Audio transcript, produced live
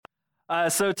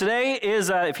So today is,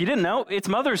 if you didn't know, it's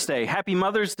Mother's Day. Happy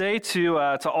Mother's Day to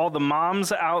all the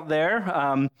moms out there.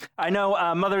 I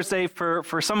know Mother's Day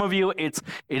for some of you, it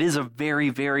is a very,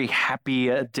 very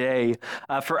happy day.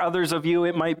 For others of you,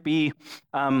 it might be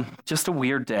just a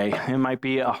weird day. It might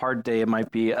be a hard day. It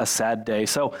might be a sad day.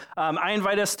 So I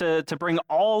invite us to bring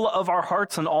all of our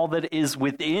hearts and all that is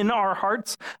within our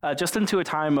hearts just into a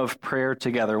time of prayer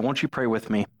together. Won't you pray with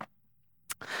me?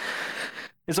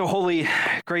 It's a holy,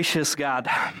 gracious God.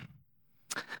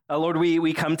 Lord,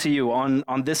 we come to you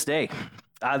on this day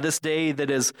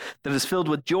that is filled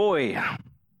with joy,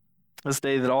 this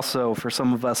day that also for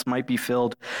some of us might be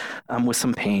filled with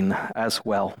some pain as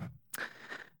well.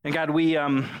 And God, we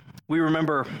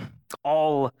remember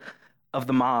all of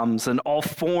the moms and all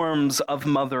forms of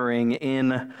mothering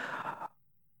in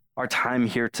our time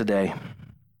here today.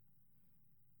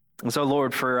 And so,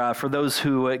 Lord, for those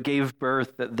who gave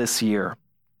birth this year,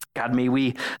 God, may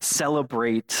we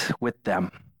celebrate with them.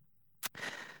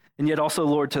 And yet also,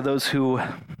 Lord, to those who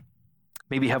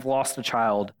maybe have lost a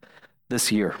child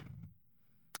this year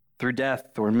through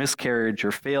death or miscarriage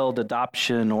or failed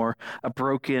adoption or a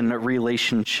broken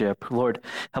relationship, Lord,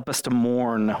 help us to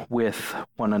mourn with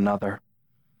one another.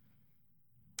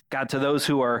 God, to those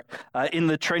who are in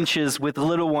the trenches with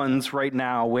little ones right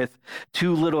now, with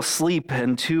too little sleep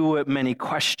and too many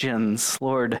questions,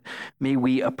 Lord, may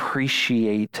we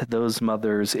appreciate those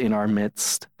mothers in our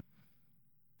midst.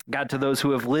 God, to those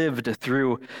who have lived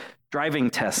through driving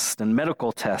tests and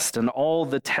medical tests and all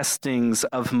the testings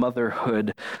of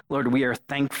motherhood, Lord, we are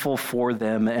thankful for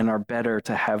them and are better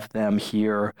to have them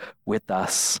here with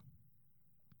us.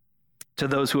 To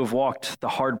those who have walked the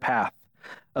hard path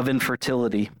of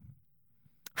infertility,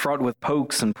 fraught with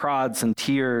pokes and prods and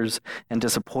tears and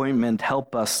disappointment,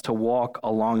 help us to walk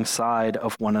alongside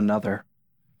of one another.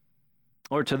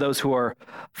 Lord, to those who are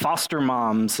foster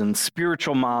moms and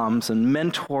spiritual moms and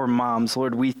mentor moms,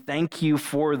 Lord, we thank you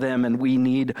for them and we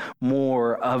need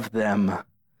more of them.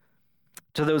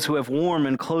 To those who have warm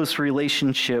and close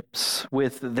relationships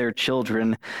with their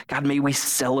children, God, may we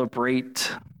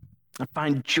celebrate and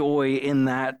find joy in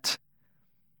that.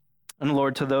 And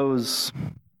Lord, to those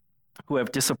who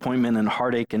have disappointment and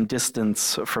heartache and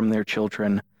distance from their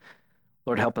children,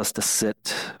 Lord, help us to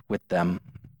sit with them.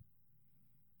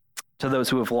 To those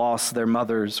who have lost their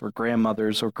mothers or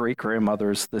grandmothers or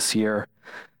great-grandmothers this year,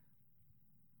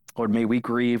 Lord, may we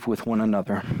grieve with one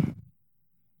another.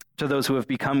 To those who have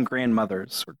become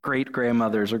grandmothers or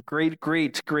great-grandmothers or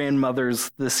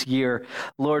great-great-grandmothers this year,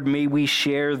 Lord, may we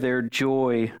share their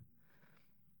joy.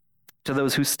 To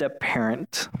those who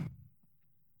step-parent,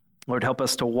 Lord, help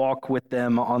us to walk with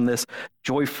them on this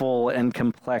joyful and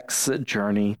complex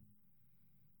journey.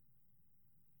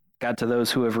 God, to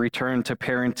those who have returned to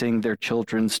parenting their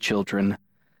children's children,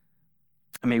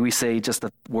 may we say just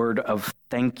a word of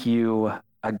thank you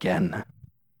again.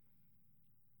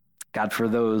 God, for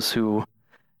those who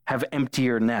have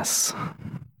emptier nests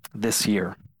this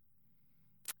year,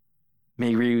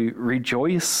 may we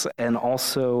rejoice and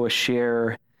also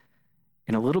share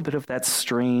in a little bit of that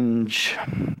strange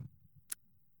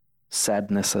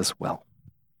sadness as well.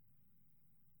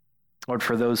 Lord,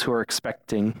 for those who are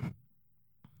expecting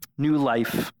new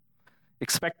life,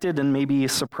 expected and maybe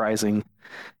surprising,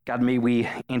 God, may we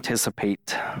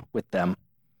anticipate with them.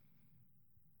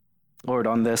 Lord,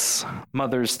 on this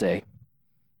Mother's Day,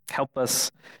 help us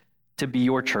to be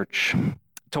your church,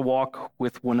 to walk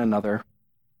with one another.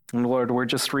 And Lord, we're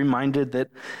just reminded that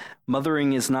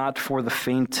mothering is not for the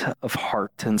faint of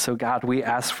heart. And so, God, we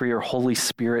ask for your Holy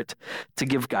Spirit to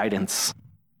give guidance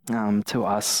to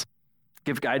us.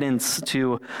 Give guidance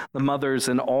to the mothers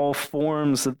in all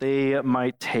forms that they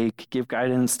might take. Give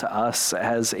guidance to us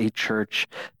as a church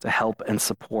to help and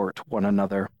support one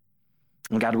another.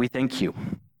 And God, we thank you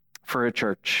for a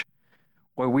church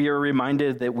where we are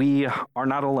reminded that we are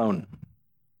not alone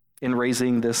in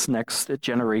raising this next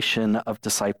generation of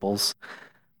disciples.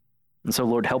 And so,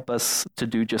 Lord, help us to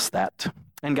do just that.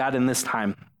 And God, in this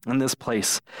time, in this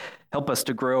place, help us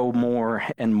to grow more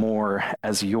and more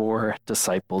as your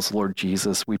disciples, Lord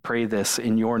Jesus. We pray this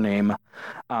in your name.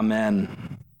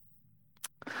 Amen.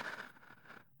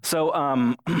 So,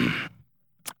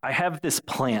 I have this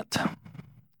plant.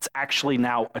 It's actually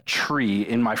now a tree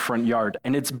in my front yard,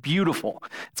 and it's beautiful.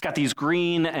 It's got these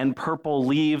green and purple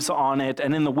leaves on it,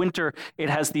 and in the winter, it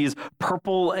has these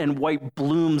purple and white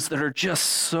blooms that are just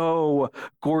so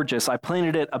gorgeous. I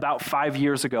planted it about 5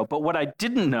 years ago, but what I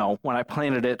didn't know when I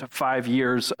planted it 5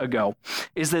 years ago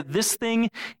is that this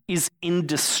thing is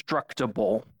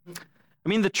indestructible. I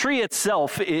mean, the tree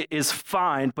itself is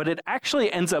fine, but it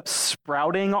actually ends up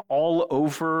sprouting all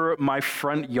over my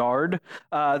front yard.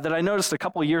 That I noticed a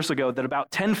couple of years ago that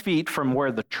about 10 feet from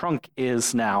where the trunk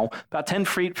is now, about 10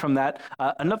 feet from that,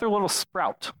 another little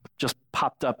sprout just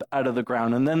popped up out of the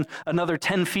ground. And then another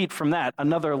 10 feet from that,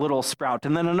 another little sprout.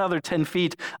 And then another 10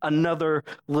 feet, another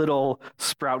little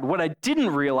sprout. What I didn't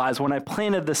realize when I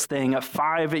planted this thing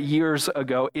 5 years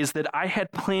ago is that I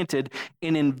had planted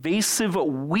an invasive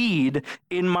weed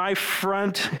in my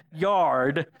front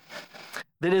yard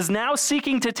that is now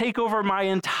seeking to take over my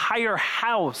entire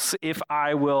house if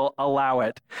I will allow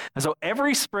it. And so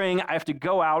every spring I have to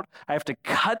go out, I have to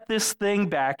cut this thing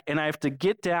back, and I have to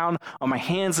get down on my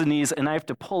hands and knees, and I have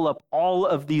to pull up all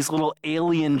of these little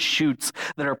alien shoots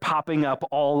that are popping up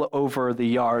all over the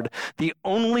yard. The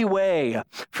only way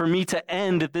for me to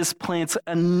end this plant's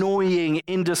annoying,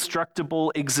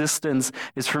 indestructible existence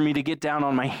is for me to get down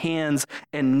on my hands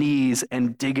and knees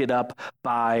and dig it up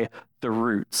by the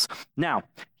roots. Now,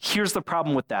 here's the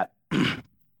problem with that.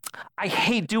 I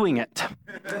hate doing it.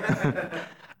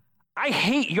 I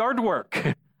hate yard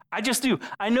work. I just do.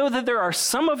 I know that there are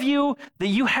some of you that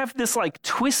you have this like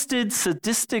twisted,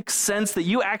 sadistic sense that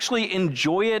you actually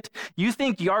enjoy it. You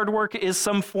think yard work is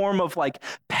some form of like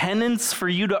penance for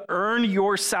you to earn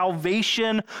your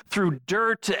salvation through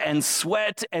dirt and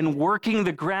sweat and working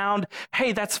the ground.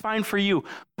 Hey, that's fine for you.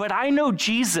 But I know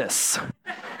Jesus.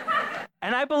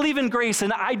 And I believe in grace,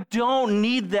 and I don't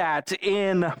need that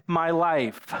in my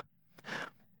life.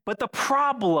 But the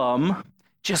problem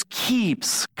just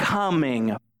keeps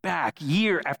coming back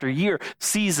year after year,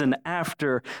 season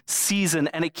after season,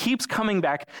 and it keeps coming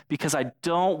back because I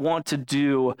don't want to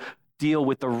deal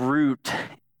with the root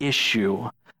issue.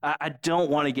 I don't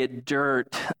want to get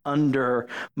dirt under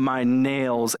my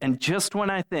nails. And just when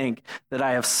I think that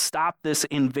I have stopped this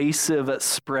invasive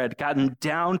spread, gotten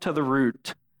down to the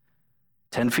root,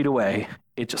 10 feet away,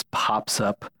 it just pops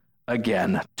up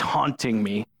again, taunting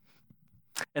me.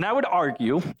 And I would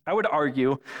argue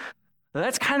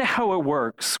that's kind of how it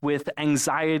works with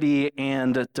anxiety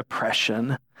and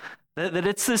depression. That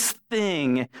it's this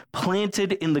thing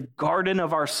planted in the garden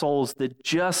of our souls that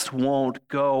just won't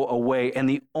go away. And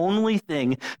the only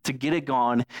thing to get it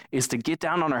gone is to get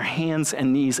down on our hands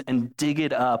and knees and dig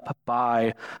it up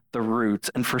by the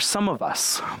roots. And for some of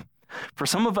us,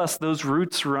 those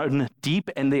roots run deep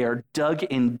and they are dug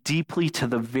in deeply to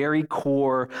the very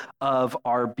core of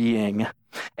our being.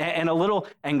 And a little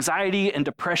anxiety and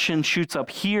depression shoots up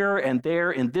here and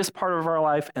there in this part of our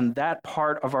life and that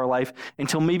part of our life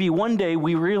until maybe one day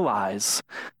we realize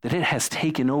that it has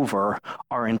taken over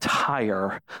our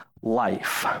entire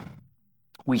life.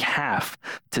 We have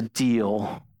to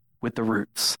deal with the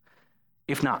roots.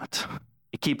 If not,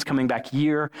 it keeps coming back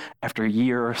year after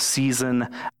year, season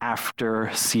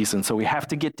after season. So we have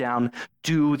to get down,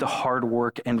 do the hard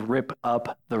work, and rip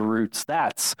up the roots.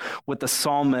 That's what the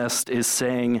psalmist is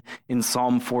saying in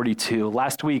Psalm 42.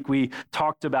 Last week, we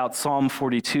talked about Psalm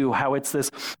 42, how it's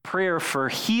this prayer for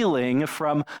healing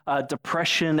from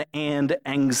depression and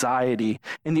anxiety.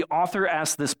 And the author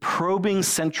asks this probing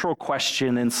central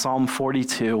question in Psalm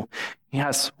 42. He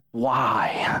asks,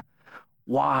 why?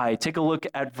 Why? Take a look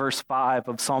at verse 5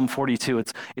 of Psalm 42.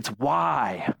 It's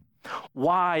why.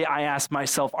 Why, I ask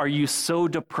myself, are you so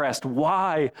depressed?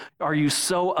 Why are you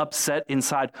so upset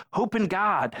inside? Hope in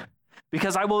God,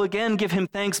 because I will again give him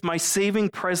thanks, my saving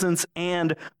presence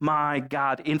and my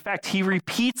God. In fact, he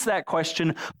repeats that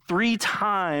question 3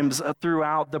 times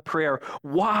throughout the prayer.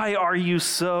 Why are you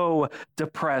so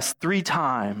depressed? 3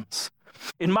 times.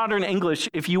 In modern English,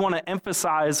 if you want to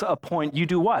emphasize a point, you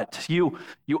do what? You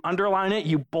underline it,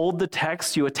 you bold the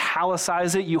text, you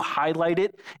italicize it, you highlight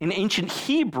it. In ancient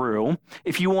Hebrew,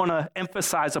 if you want to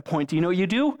emphasize a point, do you know what you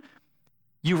do?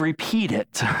 You repeat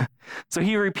it. So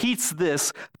he repeats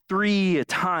this 3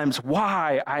 times.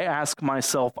 Why, I ask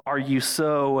myself, are you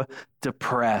so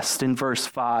depressed? In verse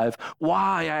 5.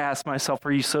 Why, I ask myself,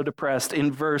 are you so depressed?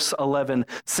 In verse 11.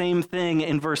 Same thing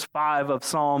in verse 5 of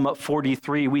Psalm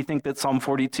 43. We think that Psalm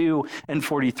 42 and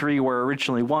 43 were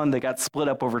originally one. They got split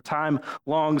up over time.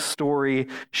 Long story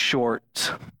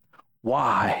short.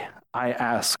 Why, I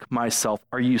ask myself,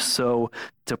 are you so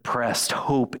depressed?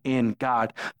 Hope in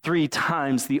God. 3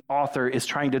 times the author is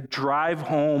trying to drive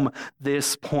home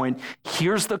this point.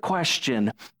 Here's the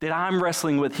question that I'm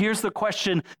wrestling with. Here's the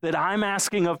question that I'm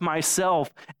asking of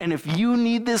myself. And if you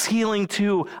need this healing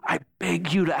too, I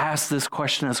beg you to ask this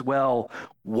question as well.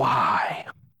 Why?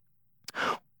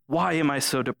 Why am I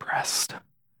so depressed?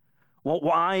 Well,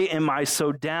 why am I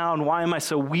so down? Why am I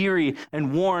so weary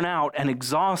and worn out and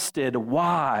exhausted?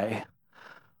 Why?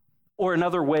 Or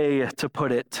another way to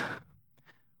put it,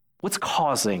 What's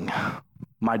causing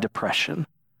my depression?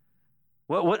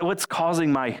 What's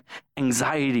causing my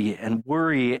anxiety and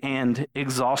worry and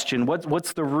exhaustion?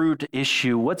 What's the root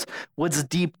issue? What's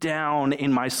deep down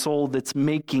in my soul that's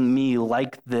making me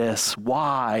like this?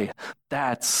 Why?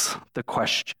 That's the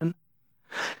question.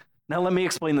 Now let me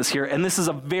explain this here. And this is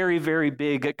a very, very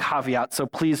big caveat. So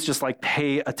please just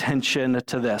pay attention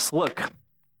to this. Look,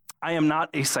 I am not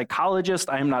a psychologist.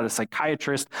 I am not a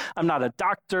psychiatrist. I'm not a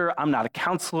doctor. I'm not a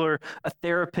counselor, a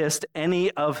therapist, any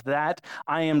of that.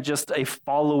 I am just a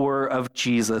follower of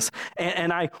Jesus.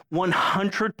 And I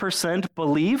 100%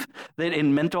 believe that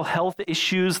in mental health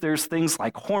issues, there's things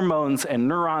like hormones and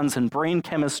neurons and brain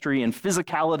chemistry and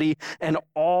physicality and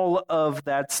all of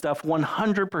that stuff.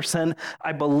 100%,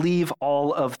 I believe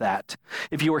all of that.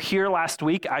 If you were here last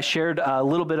week, I shared a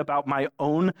little bit about my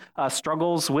own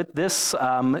struggles with this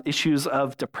issues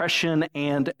of depression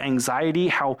and anxiety,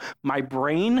 how my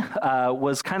brain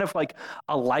was kind of like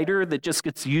a lighter that just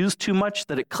gets used too much,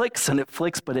 that it clicks and it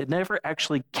flicks, but it never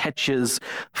actually catches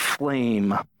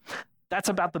flame. That's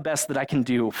about the best that I can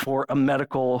do for a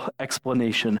medical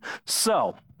explanation.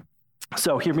 So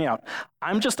hear me out.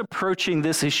 I'm just approaching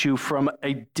this issue from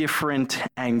a different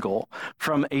angle,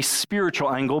 from a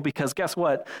spiritual angle, because guess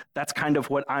what? That's kind of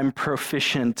what I'm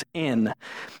proficient in.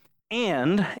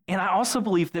 And I also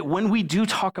believe that when we do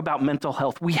talk about mental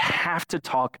health, we have to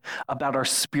talk about our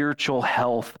spiritual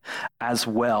health as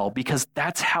well, because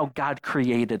that's how God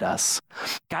created us.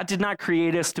 God did not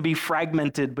create us to be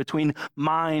fragmented between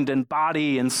mind and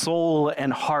body and soul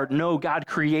and heart. No, God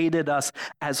created us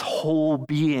as whole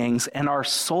beings, and our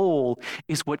soul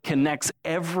is what connects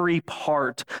every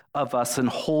part of us and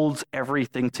holds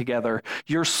everything together.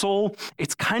 Your soul,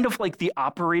 it's kind of like the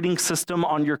operating system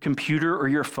on your computer or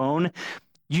your phone.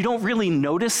 You don't really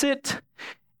notice it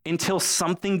until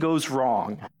something goes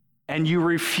wrong and you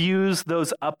refuse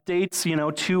those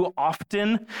updates, too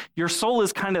often. Your soul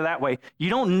is kind of that way. You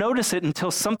don't notice it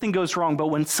until something goes wrong, but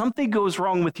when something goes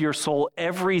wrong with your soul,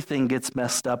 everything gets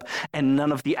messed up and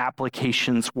none of the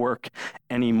applications work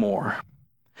anymore.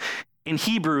 In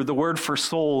Hebrew, the word for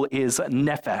soul is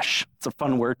nephesh. It's a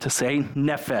fun word to say,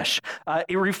 nephesh.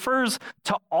 It refers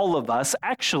to all of us.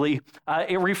 Actually,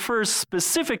 it refers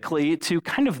specifically to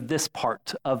kind of this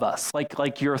part of us,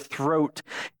 like your throat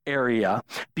area,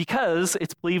 because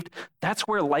it's believed that's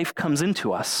where life comes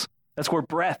into us. That's where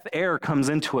breath, air comes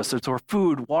into us. It's where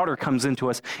food, water comes into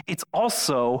us. It's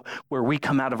also where we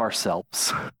come out of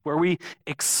ourselves, where we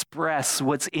express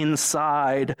what's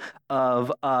inside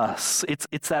of us.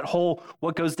 It's that whole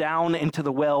what goes down into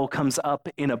the well comes up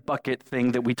in a bucket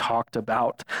thing that we talked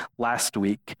about last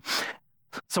week.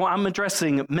 So I'm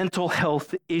addressing mental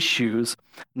health issues,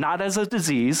 not as a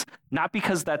disease, not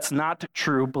because that's not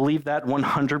true. Believe that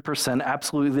 100%.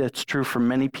 Absolutely, that's true for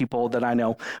many people that I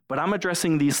know. But I'm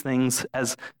addressing these things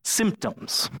as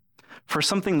symptoms for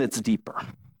something that's deeper,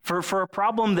 for a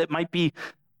problem that might be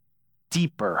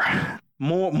deeper,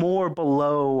 more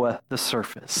below the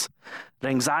surface.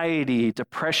 Anxiety,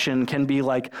 depression can be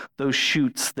like those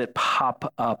shoots that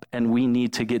pop up, and we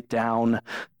need to get down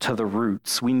to the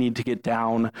roots. We need to get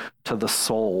down to the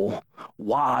soul.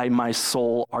 Why, my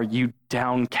soul, are you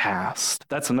downcast?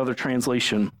 That's another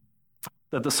translation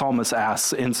that the psalmist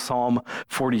asks in Psalm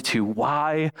 42.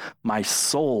 Why, my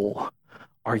soul,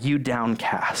 are you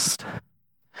downcast?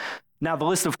 Now, the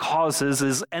list of causes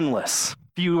is endless.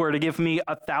 If you were to give me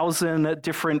 1,000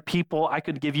 different people, I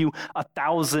could give you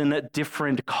 1,000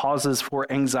 different causes for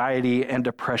anxiety and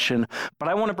depression. But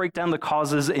I want to break down the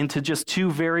causes into just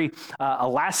two very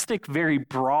elastic, very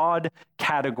broad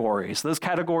categories. Those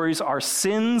categories are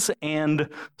sins and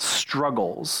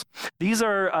struggles. These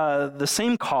are the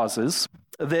same causes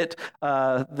that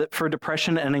for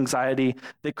depression and anxiety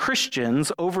that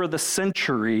Christians over the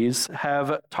centuries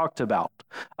have talked about.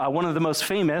 One of the most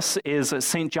famous is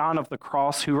St. John of the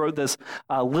Cross, who wrote this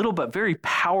little but very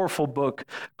powerful book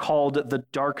called The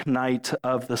Dark Night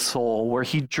of the Soul, where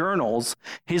he journals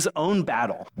his own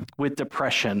battle with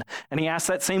depression. And he asks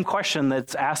that same question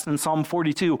that's asked in Psalm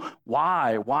 42,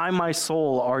 why? Why, my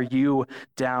soul, are you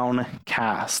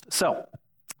downcast? So,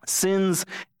 sins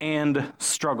and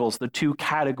struggles, the two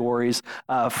categories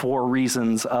for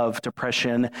reasons of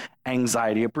depression,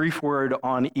 anxiety. A brief word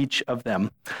on each of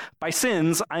them. By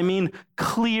sins, I mean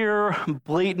clear,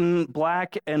 blatant,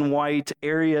 black and white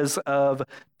areas of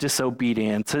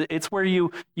disobedience. It's where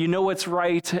you know what's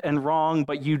right and wrong,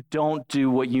 but you don't do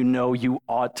what you know you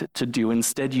ought to do.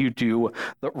 Instead, you do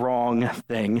the wrong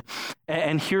thing.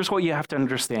 And here's what you have to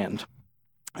understand.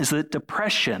 is that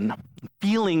depression,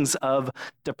 feelings of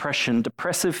depression,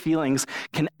 depressive feelings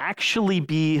can actually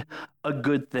be a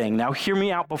good thing. Now, hear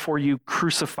me out before you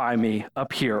crucify me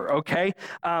up here, okay?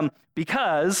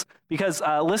 Because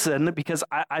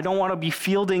I don't want to be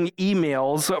fielding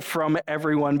emails from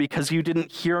everyone because you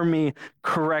didn't hear me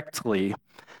correctly.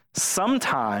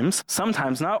 Sometimes,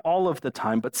 not all of the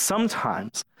time, but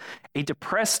sometimes, a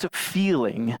depressed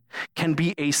feeling can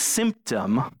be a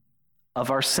symptom of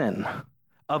our sin,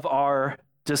 of our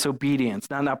disobedience.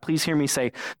 Now, please hear me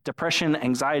say, depression,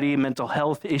 anxiety, mental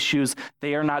health issues,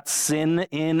 they are not sin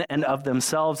in and of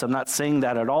themselves. I'm not saying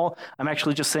that at all. I'm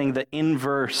actually just saying the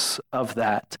inverse of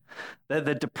that. That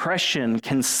the depression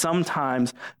can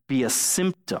sometimes be a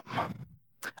symptom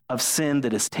of sin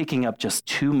that is taking up just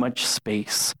too much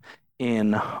space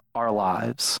in our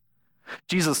lives.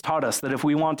 Jesus taught us that if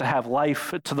we want to have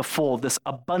life to the full, this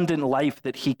abundant life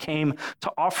that he came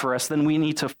to offer us, then we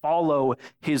need to follow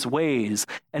his ways.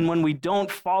 And when we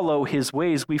don't follow his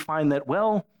ways, we find that,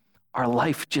 well, our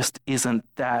life just isn't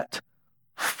that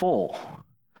full.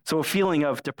 So a feeling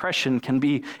of depression can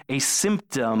be a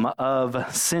symptom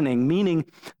of sinning, meaning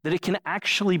that it can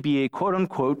actually be a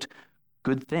quote-unquote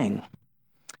good thing.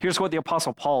 Here's what the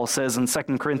Apostle Paul says in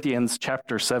 2 Corinthians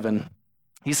chapter 7.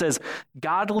 He says,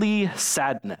 godly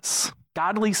sadness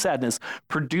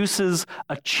produces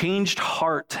a changed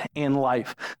heart and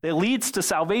life that leads to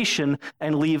salvation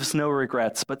and leaves no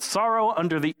regrets. But sorrow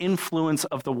under the influence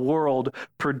of the world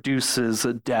produces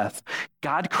death.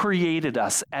 God created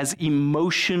us as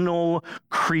emotional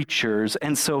creatures.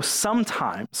 And so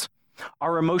sometimes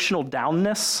our emotional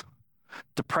downness,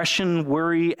 depression,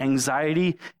 worry,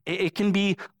 anxiety, it can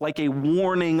be like a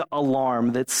warning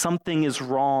alarm that something is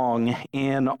wrong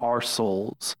in our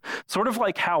souls. Sort of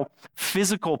like how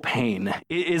physical pain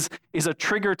is a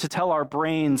trigger to tell our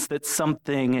brains that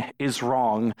something is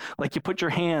wrong. Like you put your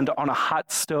hand on a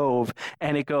hot stove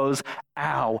and it goes,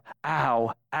 ow,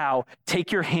 ow, ow.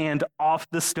 Take your hand off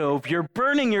the stove. You're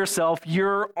burning yourself.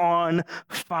 You're on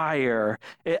fire.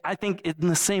 I think in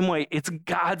the same way, it's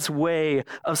God's way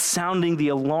of sounding the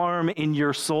alarm in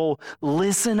your soul.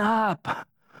 Listen up.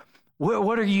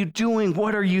 What are you doing?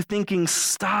 What are you thinking?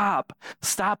 Stop.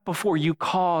 Stop before you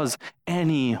cause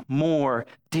any more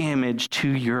damage to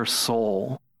your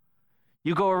soul.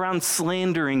 You go around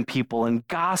slandering people and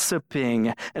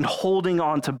gossiping and holding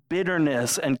on to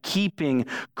bitterness and keeping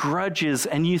grudges.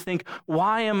 And you think,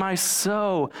 why am I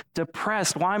so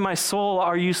depressed? Why, my soul,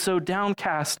 are you so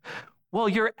downcast? Well,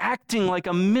 you're acting like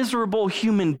a miserable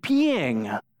human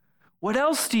being. What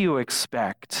else do you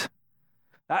expect?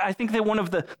 I think that one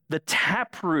of the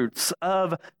tap roots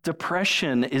of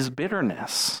depression is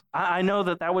bitterness. I know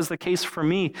that was the case for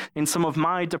me in some of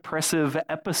my depressive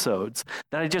episodes,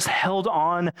 that I just held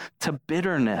on to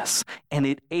bitterness and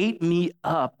it ate me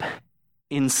up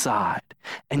inside.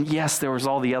 And yes, there was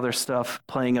all the other stuff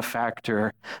playing a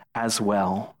factor as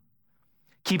well.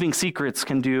 Keeping secrets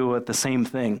can do the same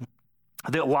thing.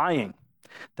 That lying,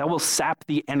 that will sap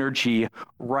the energy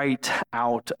right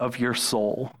out of your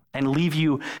soul and leave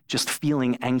you just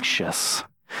feeling anxious.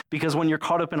 Because when you're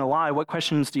caught up in a lie, what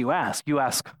questions do you ask? You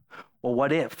ask, well,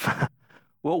 what if?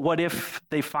 Well, what if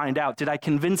they find out? Did I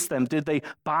convince them? Did they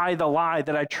buy the lie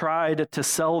that I tried to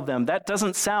sell them? That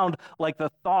doesn't sound like the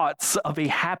thoughts of a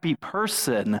happy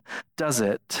person, does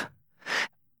it?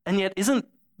 And yet, isn't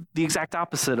the exact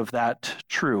opposite of that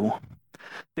true?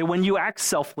 That when you act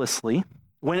selflessly,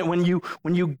 when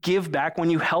you give back, when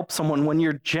you help someone, when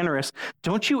you're generous,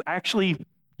 don't you actually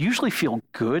usually feel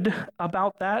good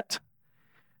about that?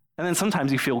 And then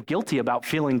sometimes you feel guilty about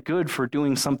feeling good for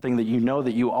doing something that you know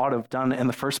that you ought to have done in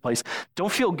the first place.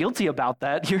 Don't feel guilty about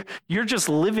that. You're just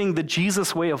living the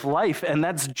Jesus way of life, and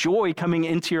that's joy coming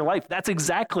into your life. That's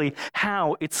exactly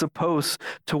how it's supposed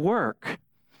to work.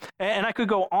 And I could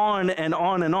go on and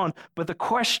on and on, but the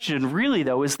question really,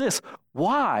 though, is this: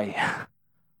 why?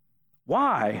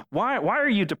 Why are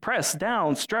you depressed,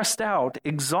 down, stressed out,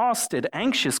 exhausted,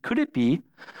 anxious? Could it be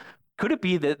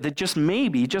that just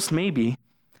maybe,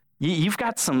 you've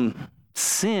got some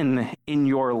sin in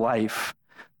your life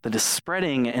that is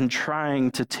spreading and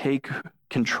trying to take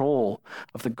control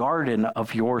of the garden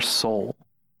of your soul?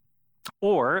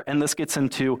 Or, and this gets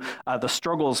into the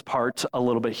struggles part a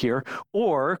little bit here,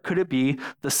 or could it be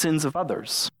the sins of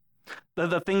others?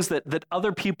 The things that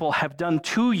other people have done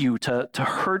to you to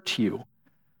hurt you.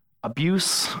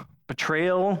 Abuse,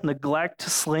 betrayal, neglect,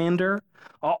 slander,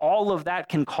 all of that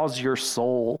can cause your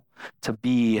soul to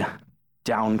be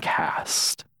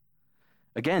downcast.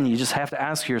 Again, you just have to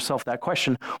ask yourself that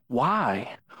question: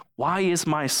 why? Why is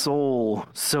my soul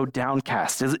so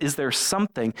downcast? Is there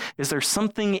something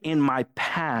in my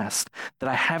past that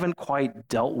I haven't quite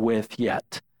dealt with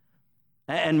yet?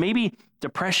 And maybe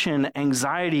depression,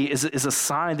 anxiety is a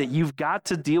sign that you've got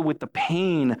to deal with the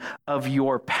pain of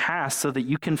your past so that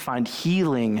you can find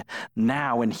healing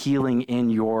now and healing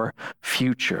in your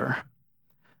future.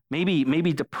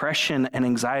 Maybe depression and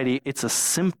anxiety, it's a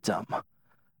symptom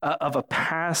of a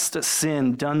past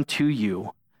sin done to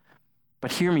you.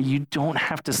 But hear me, you don't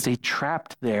have to stay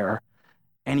trapped there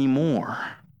anymore.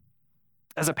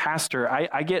 As a pastor,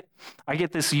 I get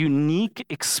this unique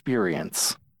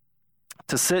experience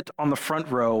to sit on the front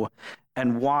row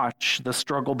and watch the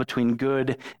struggle between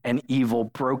good and evil,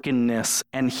 brokenness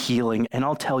and healing. And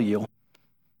I'll tell you,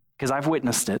 because I've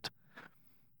witnessed it,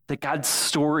 that God's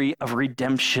story of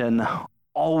redemption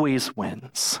always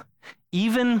wins.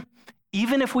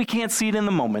 Even if we can't see it in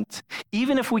the moment,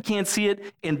 even if we can't see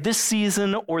it in this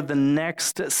season or the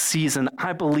next season,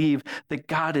 I believe that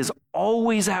God is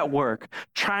always at work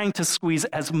trying to squeeze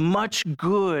as much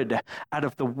good out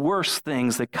of the worst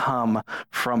things that come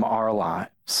from our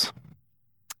lives.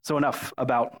 So enough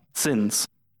about sins.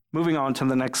 Moving on to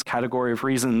the next category of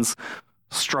reasons,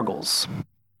 struggles.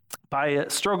 By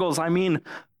struggles, I mean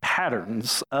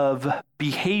patterns of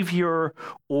behavior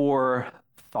or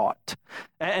thought.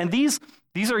 And these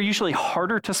are usually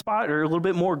harder to spot, or a little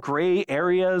bit more gray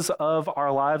areas of our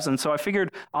lives. And so I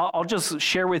figured I'll just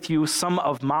share with you some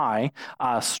of my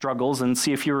struggles and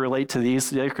see if you relate to these.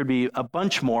 There could be a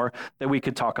bunch more that we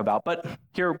could talk about, but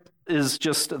here is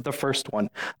just the first one.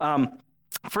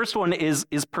 First one is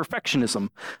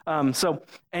perfectionism. So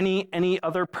any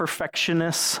other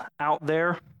perfectionists out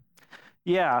there?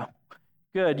 Yeah,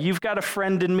 good. You've got a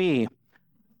friend in me.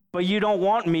 But you don't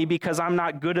want me because I'm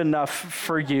not good enough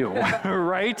for you,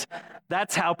 right?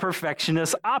 That's how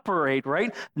perfectionists operate,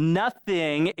 right?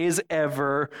 Nothing is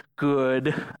ever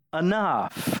good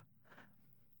enough.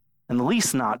 And the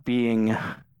least not being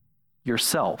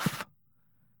yourself.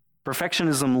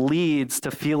 Perfectionism leads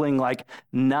to feeling like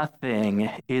nothing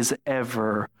is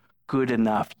ever good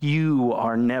enough. You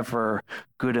are never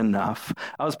good enough.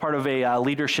 I was part of a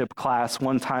leadership class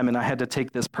one time, and I had to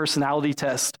take this personality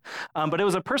test. But it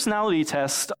was a personality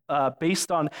test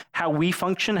based on how we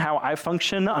function, how I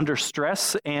function under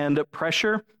stress and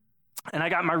pressure. And I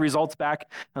got my results back.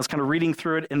 I was kind of reading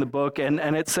through it in the book, and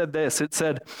it said this. It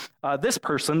said, this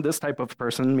person, this type of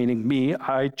person, meaning me,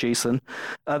 I, Jason,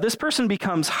 this person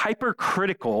becomes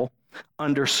hypercritical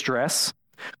under stress,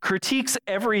 critiques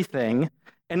everything,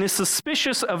 and is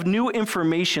suspicious of new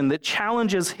information that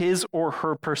challenges his or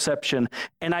her perception.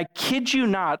 And I kid you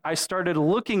not, I started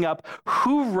looking up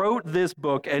who wrote this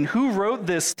book and who wrote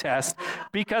this test,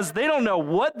 because they don't know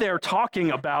what they're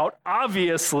talking about,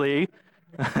 obviously.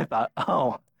 I thought,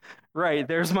 oh, right,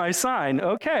 there's my sign.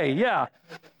 Okay, yeah.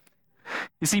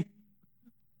 You see,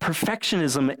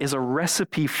 perfectionism is a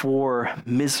recipe for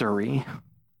misery,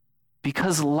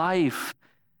 because life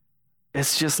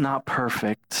is just not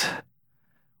perfect.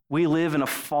 We live in a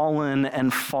fallen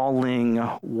and falling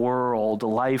world.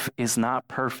 Life is not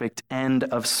perfect. End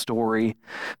of story.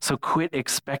 So quit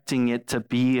expecting it to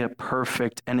be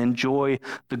perfect and enjoy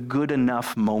the good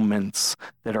enough moments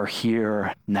that are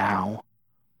here now.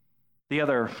 The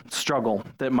other struggle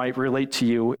that might relate to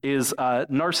you is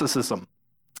narcissism.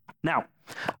 Now,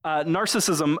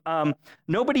 narcissism,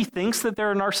 nobody thinks that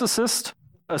they're a narcissist,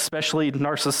 especially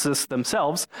narcissists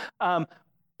themselves.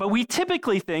 But we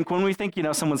typically think, when we think,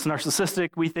 someone's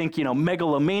narcissistic, we think,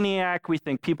 megalomaniac, we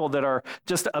think people that are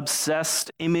just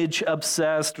obsessed, image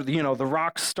obsessed, the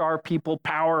rock star people,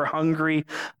 power hungry.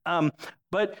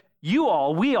 But we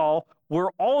all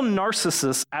were all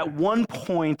narcissists at one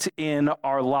point in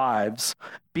our lives,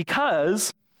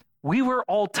 because we were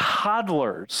all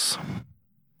toddlers.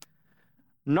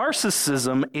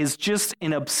 Narcissism is just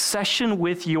an obsession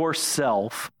with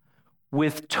yourself,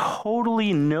 with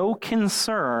totally no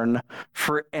concern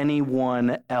for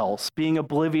anyone else, being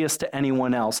oblivious to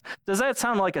anyone else. Does that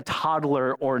sound like a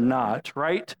toddler or not,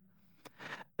 right?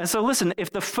 And so listen,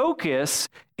 if the focus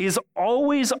is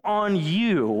always on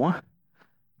you,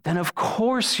 then of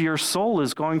course your soul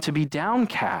is going to be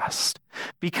downcast,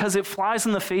 because it flies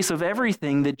in the face of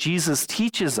everything that Jesus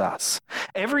teaches us,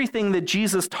 everything that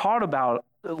Jesus taught about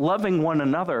loving one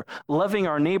another, loving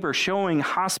our neighbor, showing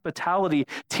hospitality,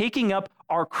 taking up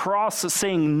our cross,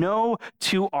 saying no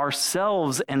to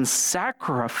ourselves and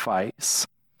sacrifice.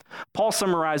 Paul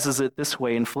summarizes it this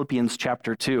way in Philippians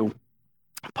chapter 2.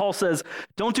 Paul says,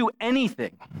 don't do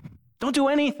anything Don't do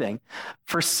anything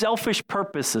for selfish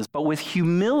purposes, but with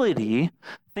humility,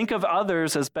 think of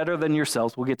others as better than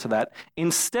yourselves. We'll get to that.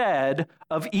 Instead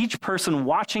of each person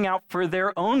watching out for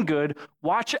their own good,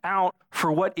 watch out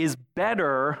for what is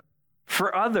better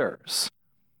for others.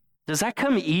 Does that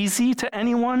come easy to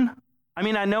anyone? I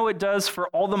mean, I know it does for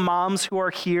all the moms who are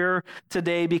here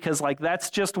today because, that's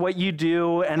just what you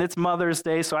do, and it's Mother's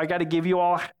Day, so I got to give you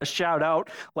all a shout out.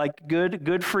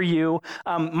 Good for you.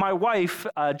 My wife,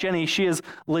 Jenny, she is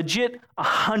legit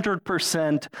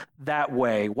 100% that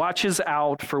way. Watches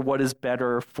out for what is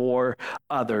better for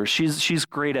others. She's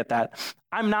great at that.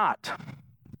 I'm not.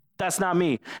 That's not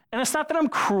me. And it's not that I'm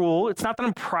cruel. It's not that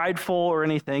I'm prideful or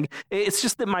anything. It's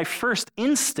just that my first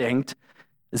instinct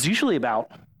is usually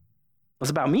about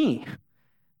me.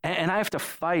 And I have to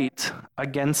fight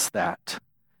against that.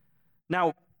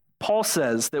 Now, Paul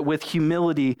says that with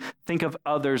humility, think of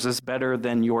others as better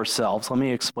than yourselves. Let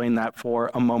me explain that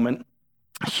for a moment.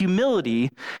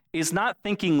 Humility is not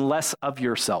thinking less of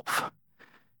yourself.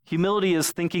 Humility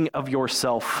is thinking of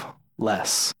yourself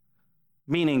less,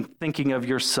 meaning thinking of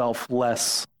yourself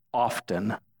less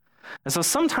often. And so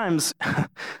sometimes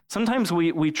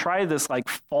we try this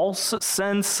false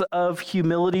sense of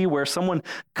humility where someone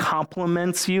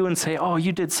compliments you and say, "Oh,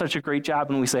 you did such a great job,"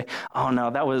 and we say, "Oh no,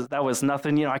 that was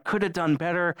nothing. I could have done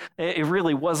better. It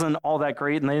really wasn't all that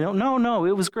great." And they go, "No,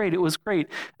 it was great. It was great."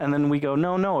 And then we go,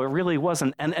 "No, it really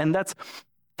wasn't." And that's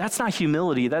not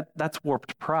humility. That's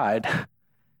warped pride.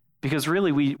 Because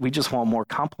really, we just want more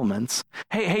compliments.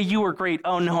 Hey, you were great.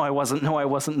 Oh, no, I wasn't. No, I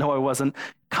wasn't.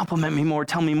 Compliment me more.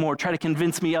 Tell me more. Try to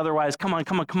convince me otherwise. Come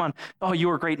on. Oh, you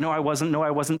were great. No, I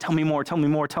wasn't. Tell me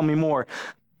more.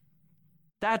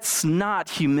 That's not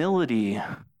humility.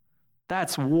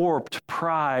 That's warped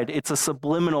pride. It's a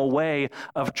subliminal way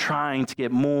of trying to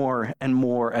get more and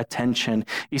more attention.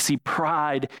 You see,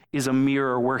 pride is a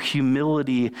mirror where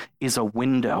humility is a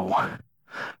window.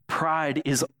 Pride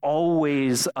is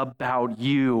always about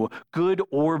you, good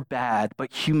or bad, but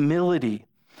humility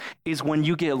is when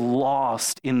you get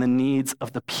lost in the needs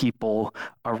of the people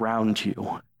around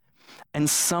you. And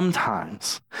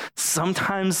sometimes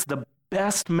the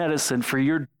best medicine for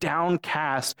your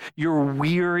downcast, your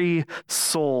weary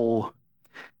soul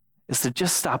is to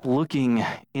just stop looking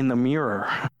in the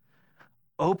mirror.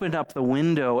 Open up the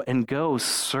window and go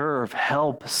serve,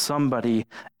 help somebody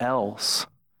else.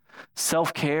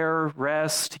 Self-care,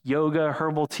 rest, yoga,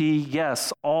 herbal tea,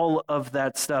 yes, all of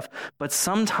that stuff. But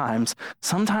sometimes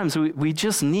we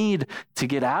just need to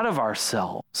get out of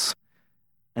ourselves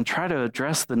and try to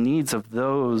address the needs of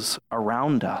those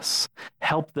around us,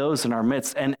 help those in our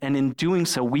midst. And in doing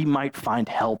so, we might find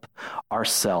help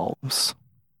ourselves.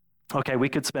 Okay, we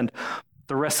could spend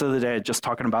the rest of the day just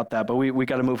talking about that, but we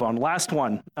got to move on. Last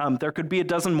one. There could be a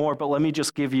dozen more, but let me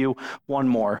just give you one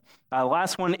more.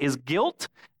 Last one is guilt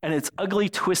and its ugly,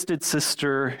 twisted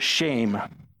sister, shame.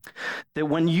 That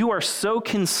when you are so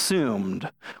consumed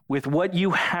with what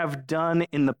you have done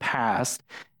in the past,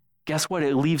 guess what?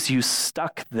 It leaves you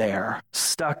stuck there,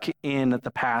 stuck in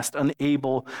the past,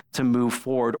 unable to move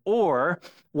forward. Or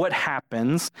what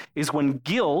happens is when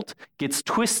guilt gets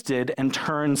twisted and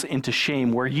turns into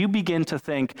shame, where you begin to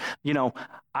think,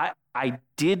 I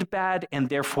did bad and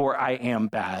therefore I am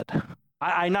bad.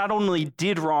 I not only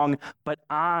did wrong, but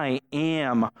I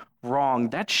am wrong.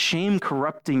 That's shame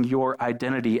corrupting your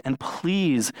identity. And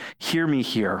please hear me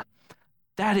here.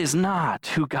 That is not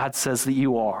who God says that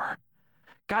you are.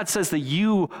 God says that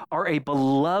you are a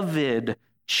beloved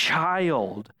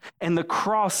child, and the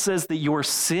cross says that your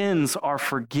sins are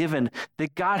forgiven,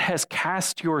 that God has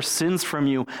cast your sins from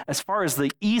you as far as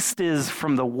the east is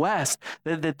from the west,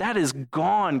 that is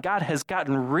gone. God has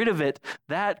gotten rid of it.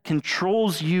 That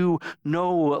controls you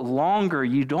no longer.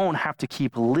 You don't have to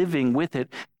keep living with it.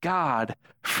 God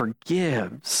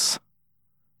forgives.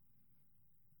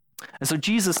 And so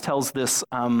Jesus tells this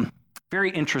very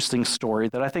interesting story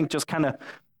that I think just kind of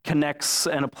connects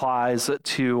and applies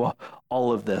to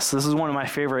all of this. This is one of my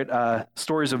favorite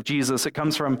stories of Jesus. It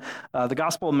comes from the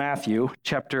Gospel of Matthew,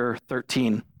 chapter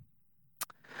 13.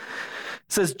 It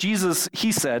says, Jesus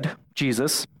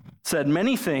said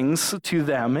many things to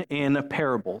them in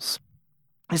parables.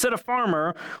 He said, a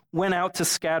farmer went out to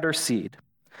scatter seed.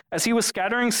 As he was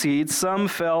scattering seed, some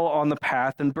fell on the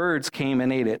path and birds came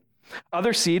and ate it.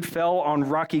 Other seed fell on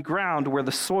rocky ground where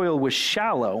the soil was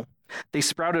shallow. They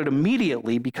sprouted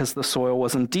immediately because the soil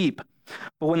wasn't deep.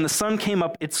 But when the sun came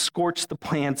up, it scorched the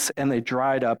plants and they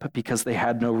dried up because they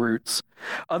had no roots.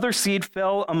 Other seed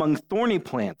fell among thorny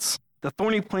plants. The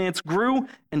thorny plants grew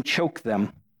and choked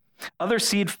them. Other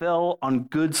seed fell on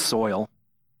good soil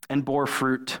and bore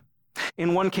fruit.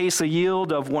 In one case, a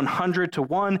yield of 100 to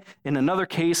 1. In another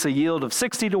case, a yield of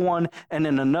 60 to 1. And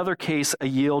in another case, a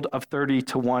yield of 30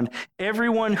 to 1.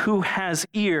 Everyone who has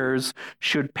ears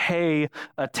should pay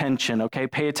attention, okay?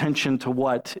 Pay attention to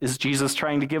what? Is Jesus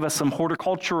trying to give us some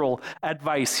horticultural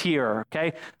advice here,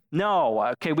 okay? No,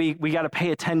 okay, we got to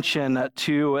pay attention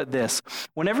to this.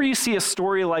 Whenever you see a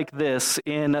story like this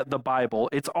in the Bible,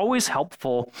 it's always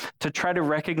helpful to try to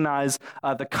recognize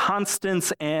the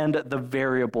constants and the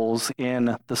variables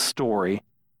in the story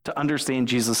to understand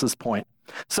Jesus' point.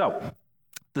 So,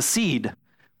 the seed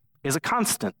is a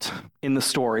constant in the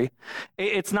story.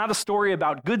 It's not a story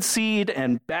about good seed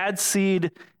and bad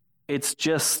seed. It's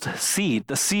just seed.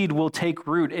 The seed will take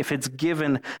root if it's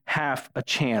given half a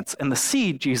chance. And the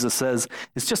seed, Jesus says,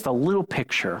 is just a little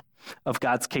picture of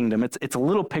God's kingdom. It's a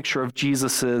little picture of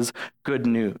Jesus's good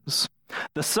news.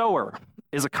 The sower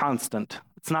is a constant.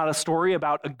 It's not a story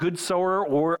about a good sower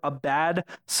or a bad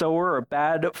sower or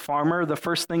bad farmer. The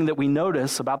first thing that we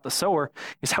notice about the sower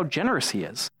is how generous he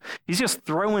is. He's just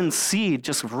throwing seed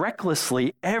just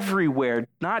recklessly everywhere,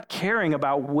 not caring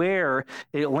about where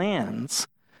it lands.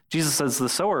 Jesus says the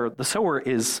sower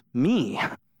is me.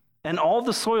 And all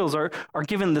the soils are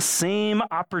given the same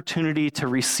opportunity to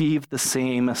receive the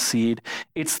same seed.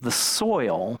 It's the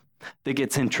soil that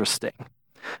gets interesting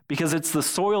because it's the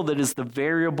soil that is the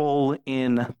variable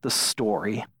in the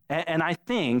story. And I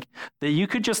think that you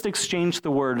could just exchange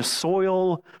the word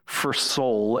soil for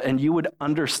soul and you would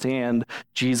understand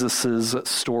Jesus's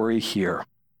story here.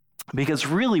 Because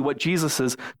really what Jesus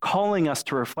is calling us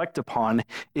to reflect upon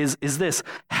is this: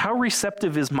 how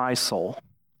receptive is my soul?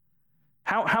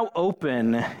 How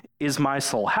open is my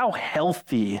soul? How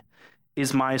healthy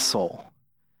is my soul?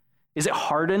 Is it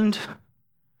hardened?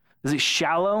 Is it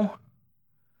shallow?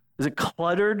 Is it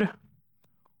cluttered?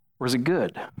 Or is it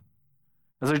good?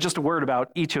 Is there just a word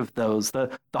about each of those, the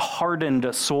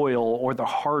hardened soil or the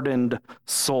hardened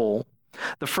soul?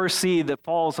 The first seed that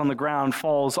falls on the ground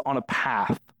falls on a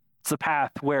path. It's the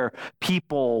path where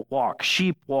people walk,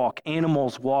 sheep walk,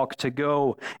 animals walk to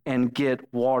go and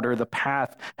get water. The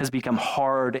path has become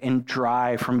hard and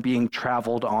dry from being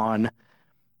traveled on,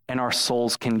 and our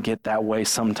souls can get that way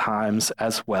sometimes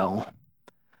as well.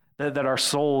 That our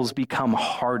souls become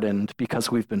hardened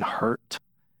because we've been hurt,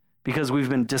 because we've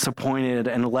been disappointed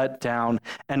and let down.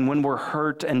 And when we're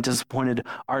hurt and disappointed,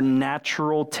 our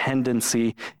natural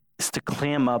tendency is to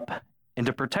clam up and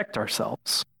to protect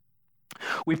ourselves.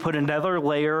 We put another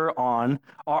layer on,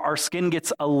 our skin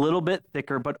gets a little bit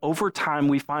thicker, but over time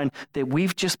we find that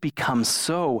we've just become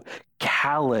so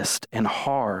calloused and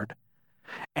hard.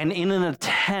 And in an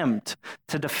attempt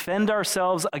to defend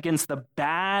ourselves against the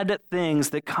bad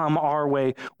things that come our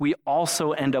way, we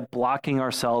also end up blocking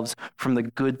ourselves from the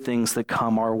good things that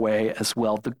come our way as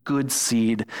well, the good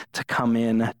seed to come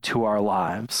in to our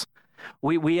lives.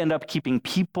 We end up keeping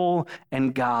people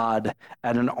and God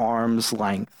at an arm's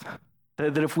length.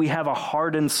 That if we have a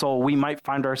hardened soul, we might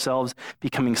find ourselves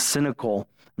becoming cynical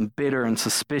and bitter and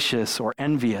suspicious or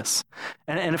envious.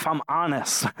 And if I'm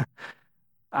honest,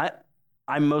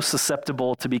 I'm most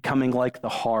susceptible to becoming like the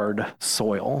hard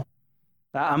soil.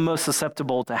 I'm most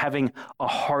susceptible to having a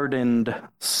hardened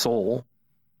soul.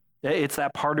 It's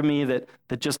that part of me that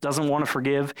just doesn't want to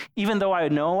forgive. Even though I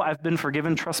know I've been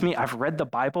forgiven, trust me, I've read the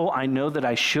Bible. I know that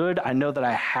I should. I know that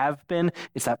I have been.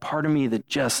 It's that part of me that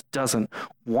just doesn't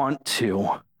want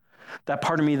to. That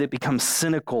part of me that becomes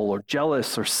cynical or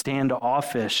jealous or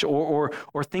standoffish or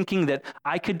thinking that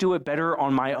I could do it better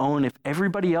on my own if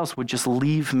everybody else would just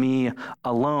leave me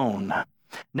alone.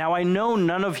 Now, I know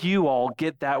none of you all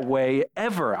get that way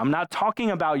ever. I'm not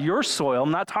talking about your soil.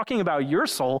 I'm not talking about your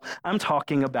soul. I'm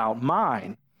talking about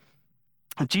mine.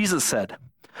 Jesus said,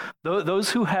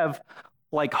 those who have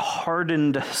like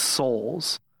hardened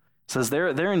souls, says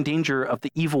they're in danger of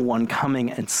the evil one coming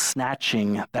and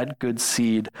snatching that good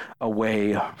seed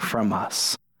away from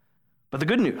us. But the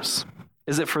good news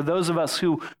is that for those of us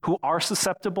who are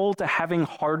susceptible to having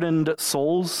hardened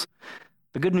souls,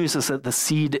 the good news is that the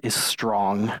seed is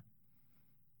strong.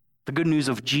 The good news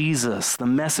of Jesus, the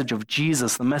message of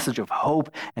Jesus, the message of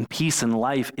hope and peace and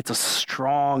life, it's a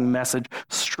strong message,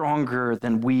 stronger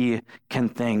than we can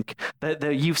think.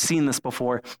 That you've seen this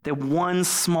before, that one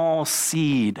small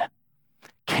seed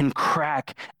can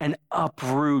crack and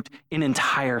uproot an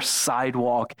entire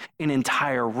sidewalk, an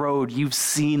entire road. You've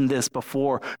seen this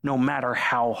before. No matter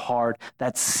how hard,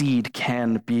 that seed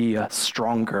can be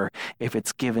stronger if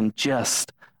it's given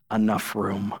just enough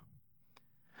room.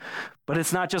 But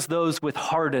it's not just those with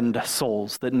hardened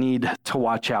souls that need to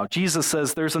watch out. Jesus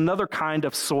says there's another kind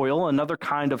of soil, another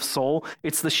kind of soul.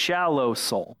 It's the shallow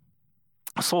soul,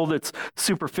 a soul that's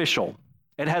superficial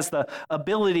It has the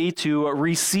ability to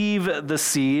receive the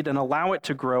seed and allow it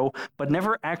to grow, but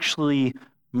never actually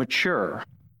mature.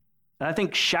 And I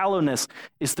think shallowness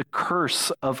is the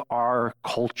curse of our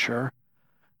culture,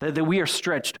 that we are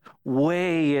stretched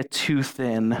way too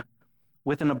thin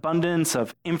with an abundance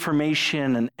of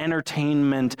information and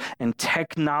entertainment and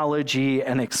technology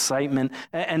and excitement.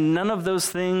 And none of those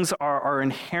things are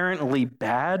inherently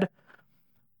bad,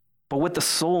 but what the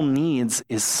soul needs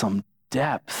is some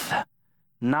depth,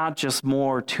 not just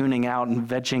more tuning out and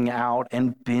vegging out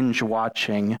and binge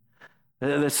watching.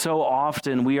 That so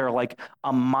often we are like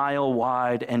a mile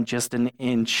wide and just an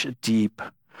inch deep.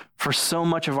 For so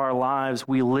much of our lives,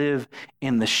 we live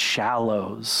in the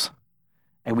shallows,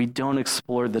 and we don't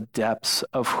explore the depths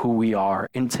of who we are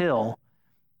until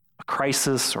a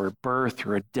crisis or a birth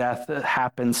or a death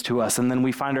happens to us, and then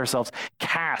we find ourselves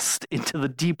cast into the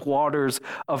deep waters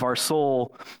of our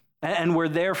soul. And we're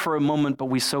there for a moment, but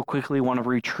we so quickly want to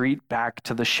retreat back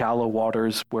to the shallow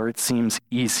waters where it seems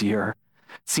easier,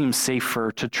 seems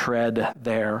safer to tread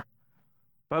there.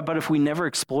 But if we never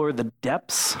explore the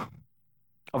depths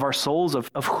of our souls,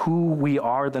 of who we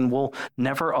are, then we'll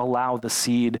never allow the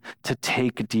seed to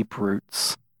take deep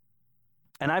roots.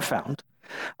 And I found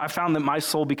that my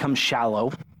soul becomes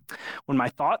shallow when my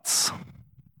thoughts,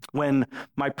 when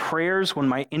my prayers, when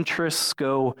my interests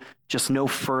go just no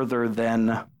further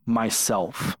than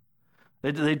myself.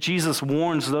 That Jesus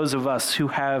warns those of us who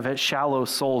have shallow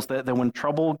souls that when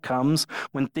trouble comes,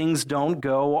 when things don't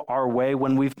go our way,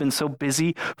 when we've been so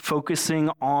busy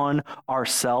focusing on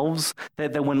ourselves,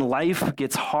 that when life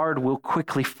gets hard, we'll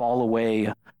quickly fall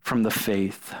away from the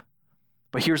faith.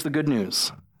 But here's the good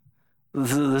news.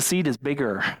 The seed is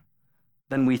bigger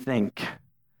than we think.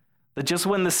 That just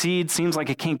when the seed seems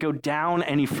like it can't go down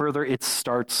any further, it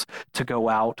starts to go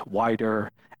out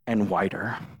wider and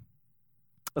wider.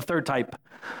 The third type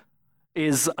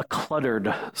is a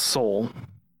cluttered soul.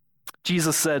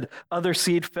 Jesus said, other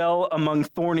seed fell among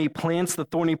thorny plants. The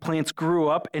thorny plants grew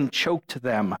up and choked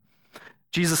them.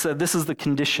 Jesus said, this is the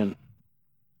condition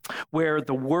where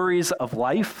the worries of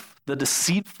life, the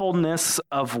deceitfulness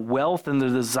of wealth, and the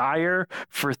desire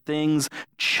for things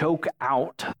choke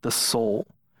out the soul,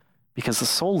 because the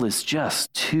soul is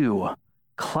just too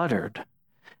cluttered.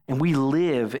 And we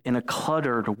live in a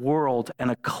cluttered world, and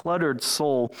a cluttered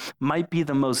soul might be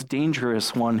the most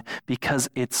dangerous one because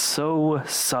it's so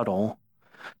subtle.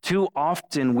 Too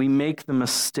often we make the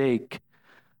mistake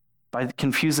by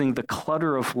confusing the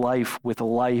clutter of life with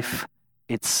life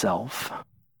itself.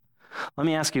 Let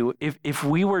me ask you, if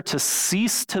we were to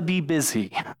cease to be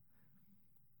busy,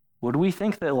 would we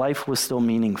think that life was still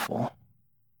meaningful?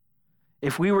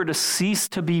 If we were to cease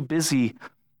to be busy,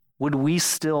 would we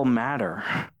still matter?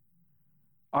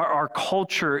 Our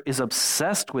culture is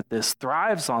obsessed with this,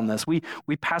 thrives on this. We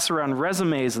pass around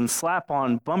resumes and slap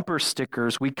on bumper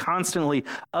stickers. We constantly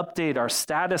update our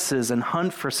statuses and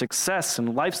hunt for success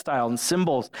and lifestyle and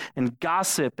symbols and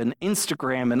gossip and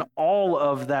Instagram and all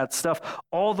of that stuff.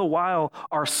 All the while,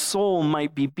 our soul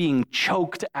might be being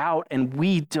choked out and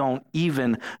we don't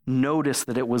even notice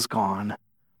that it was gone.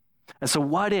 And so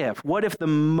what if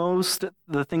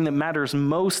the thing that matters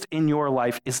most in your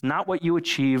life is not what you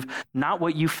achieve, not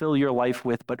what you fill your life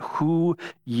with, but who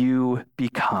you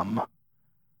become?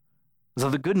 So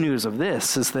the good news of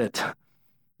this is that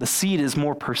the seed is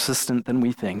more persistent than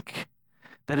we think.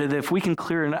 That if we can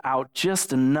clear out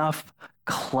just enough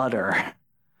clutter,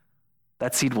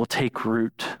 that seed will take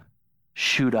root,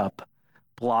 shoot up,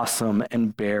 blossom,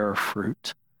 and bear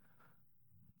fruit.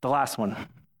 The last one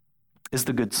is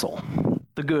the good soul,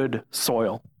 the good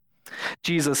soil.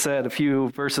 Jesus said a few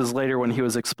verses later when he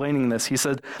was explaining this, he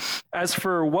said, as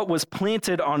for what was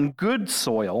planted on good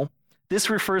soil, this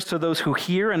refers to those who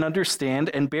hear and understand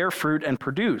and bear fruit and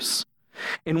produce.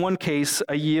 In one case,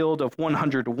 a yield of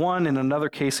 100 to 1, in another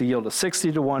case, a yield of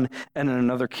 60 to 1, and in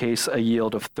another case, a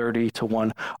yield of 30 to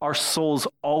 1. Our souls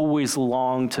always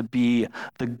long to be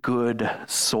the good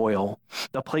soil,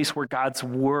 the place where God's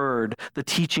word, the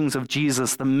teachings of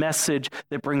Jesus, the message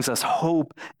that brings us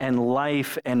hope and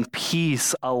life and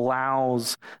peace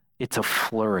allows it to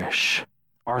flourish.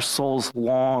 Our souls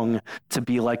long to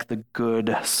be like the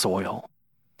good soil.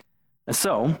 And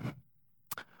so,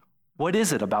 what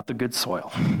is it about the good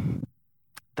soil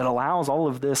that allows all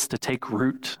of this to take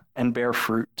root and bear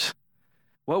fruit?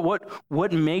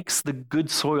 What makes the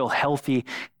good soil healthy?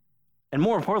 And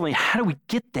more importantly, how do we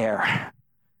get there?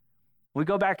 We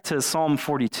go back to Psalm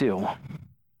 42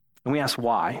 and we ask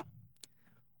why.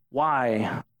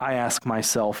 Why, I ask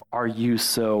myself, are you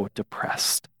so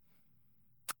depressed?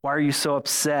 Why are you so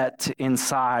upset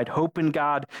inside? Hope in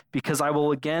God, because I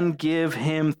will again give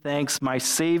him thanks, my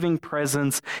saving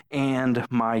presence and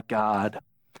my God.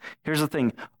 Here's the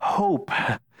thing. Hope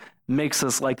makes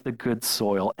us like the good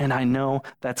soil. And I know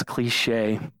that's a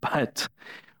cliche, but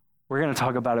we're going to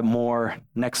talk about it more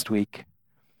next week.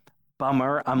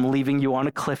 Bummer, I'm leaving you on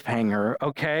a cliffhanger,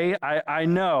 okay? I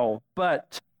know,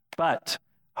 but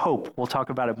hope. We'll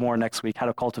talk about it more next week, how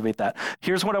to cultivate that.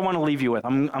 Here's what I want to leave you with.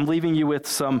 I'm leaving you with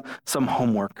some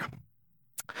homework.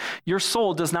 Your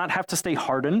soul does not have to stay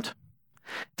hardened.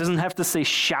 It doesn't have to stay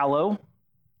shallow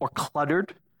or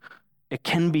cluttered. It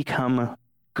can become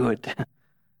good.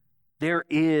 There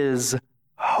is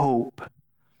hope.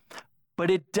 But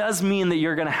it does mean that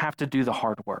you're going to have to do the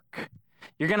hard work.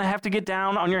 You're going to have to get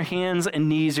down on your hands and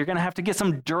knees. You're going to have to get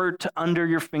some dirt under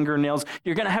your fingernails.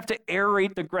 You're going to have to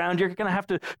aerate the ground. You're going to have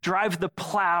to drive the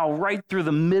plow right through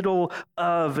the middle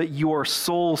of your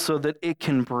soul so that it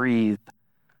can breathe.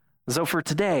 So for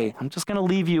today, I'm just going to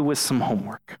leave you with some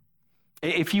homework.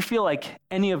 If you feel like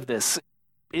any of this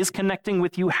is connecting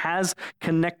with you, has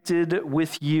connected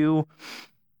with you,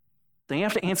 then you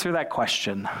have to answer that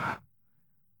question.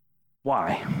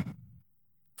 Why?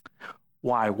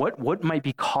 Why? What might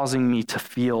be causing me to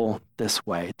feel this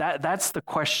way? That's the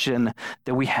question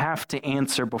that we have to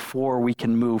answer before we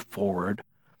can move forward.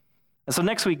 And so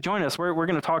next week, join us. We're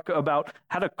going to talk about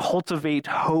how to cultivate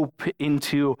hope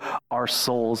into our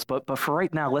souls. But for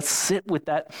right now, let's sit with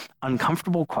that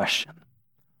uncomfortable question.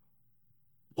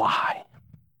 Why?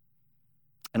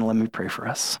 And let me pray for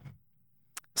us.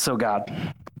 So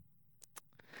God,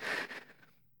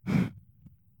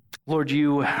 Lord,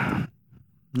 you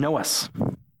know us,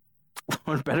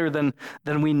 Lord, better than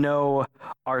we know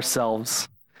ourselves.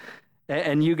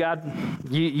 And you, God,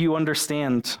 you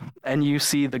understand, and you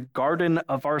see the garden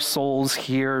of our souls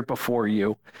here before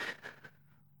you.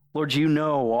 Lord, you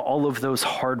know all of those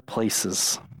hard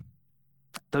places,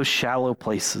 those shallow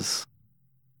places,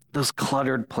 those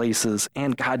cluttered places.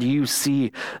 And God, you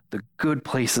see the good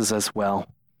places as well.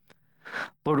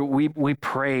 Lord, we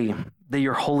pray that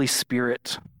your Holy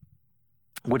Spirit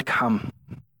would come,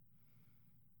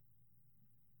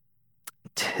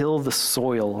 till the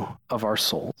soil of our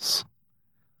souls.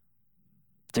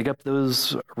 Dig up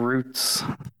those roots,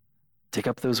 dig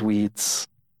up those weeds,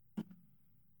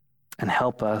 and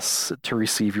help us to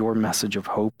receive your message of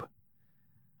hope.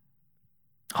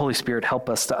 Holy Spirit, help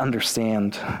us to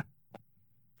understand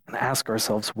and ask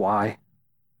ourselves why.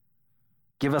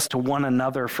 Give us to one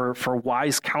another for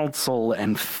wise counsel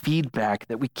and feedback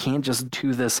that we can't just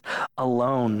do this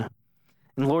alone.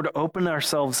 And Lord, open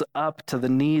ourselves up to the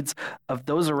needs of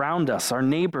those around us, our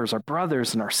neighbors, our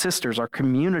brothers and our sisters, our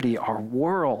community, our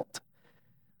world.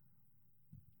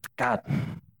 God,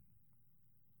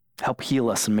 help heal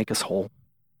us and make us whole.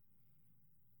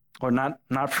 Lord,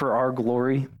 not for our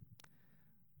glory,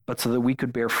 but so that we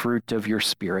could bear fruit of your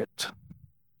Spirit,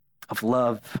 of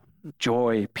love,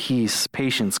 joy, peace,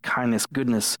 patience, kindness,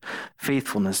 goodness,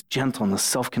 faithfulness, gentleness,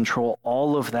 self-control,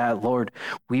 all of that, Lord,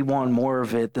 we want more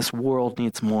of it. This world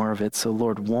needs more of it. So,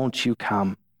 Lord, won't you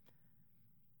come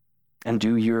and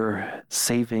do your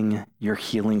saving, your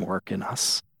healing work in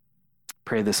us?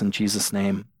 Pray this in Jesus'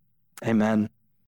 name. Amen.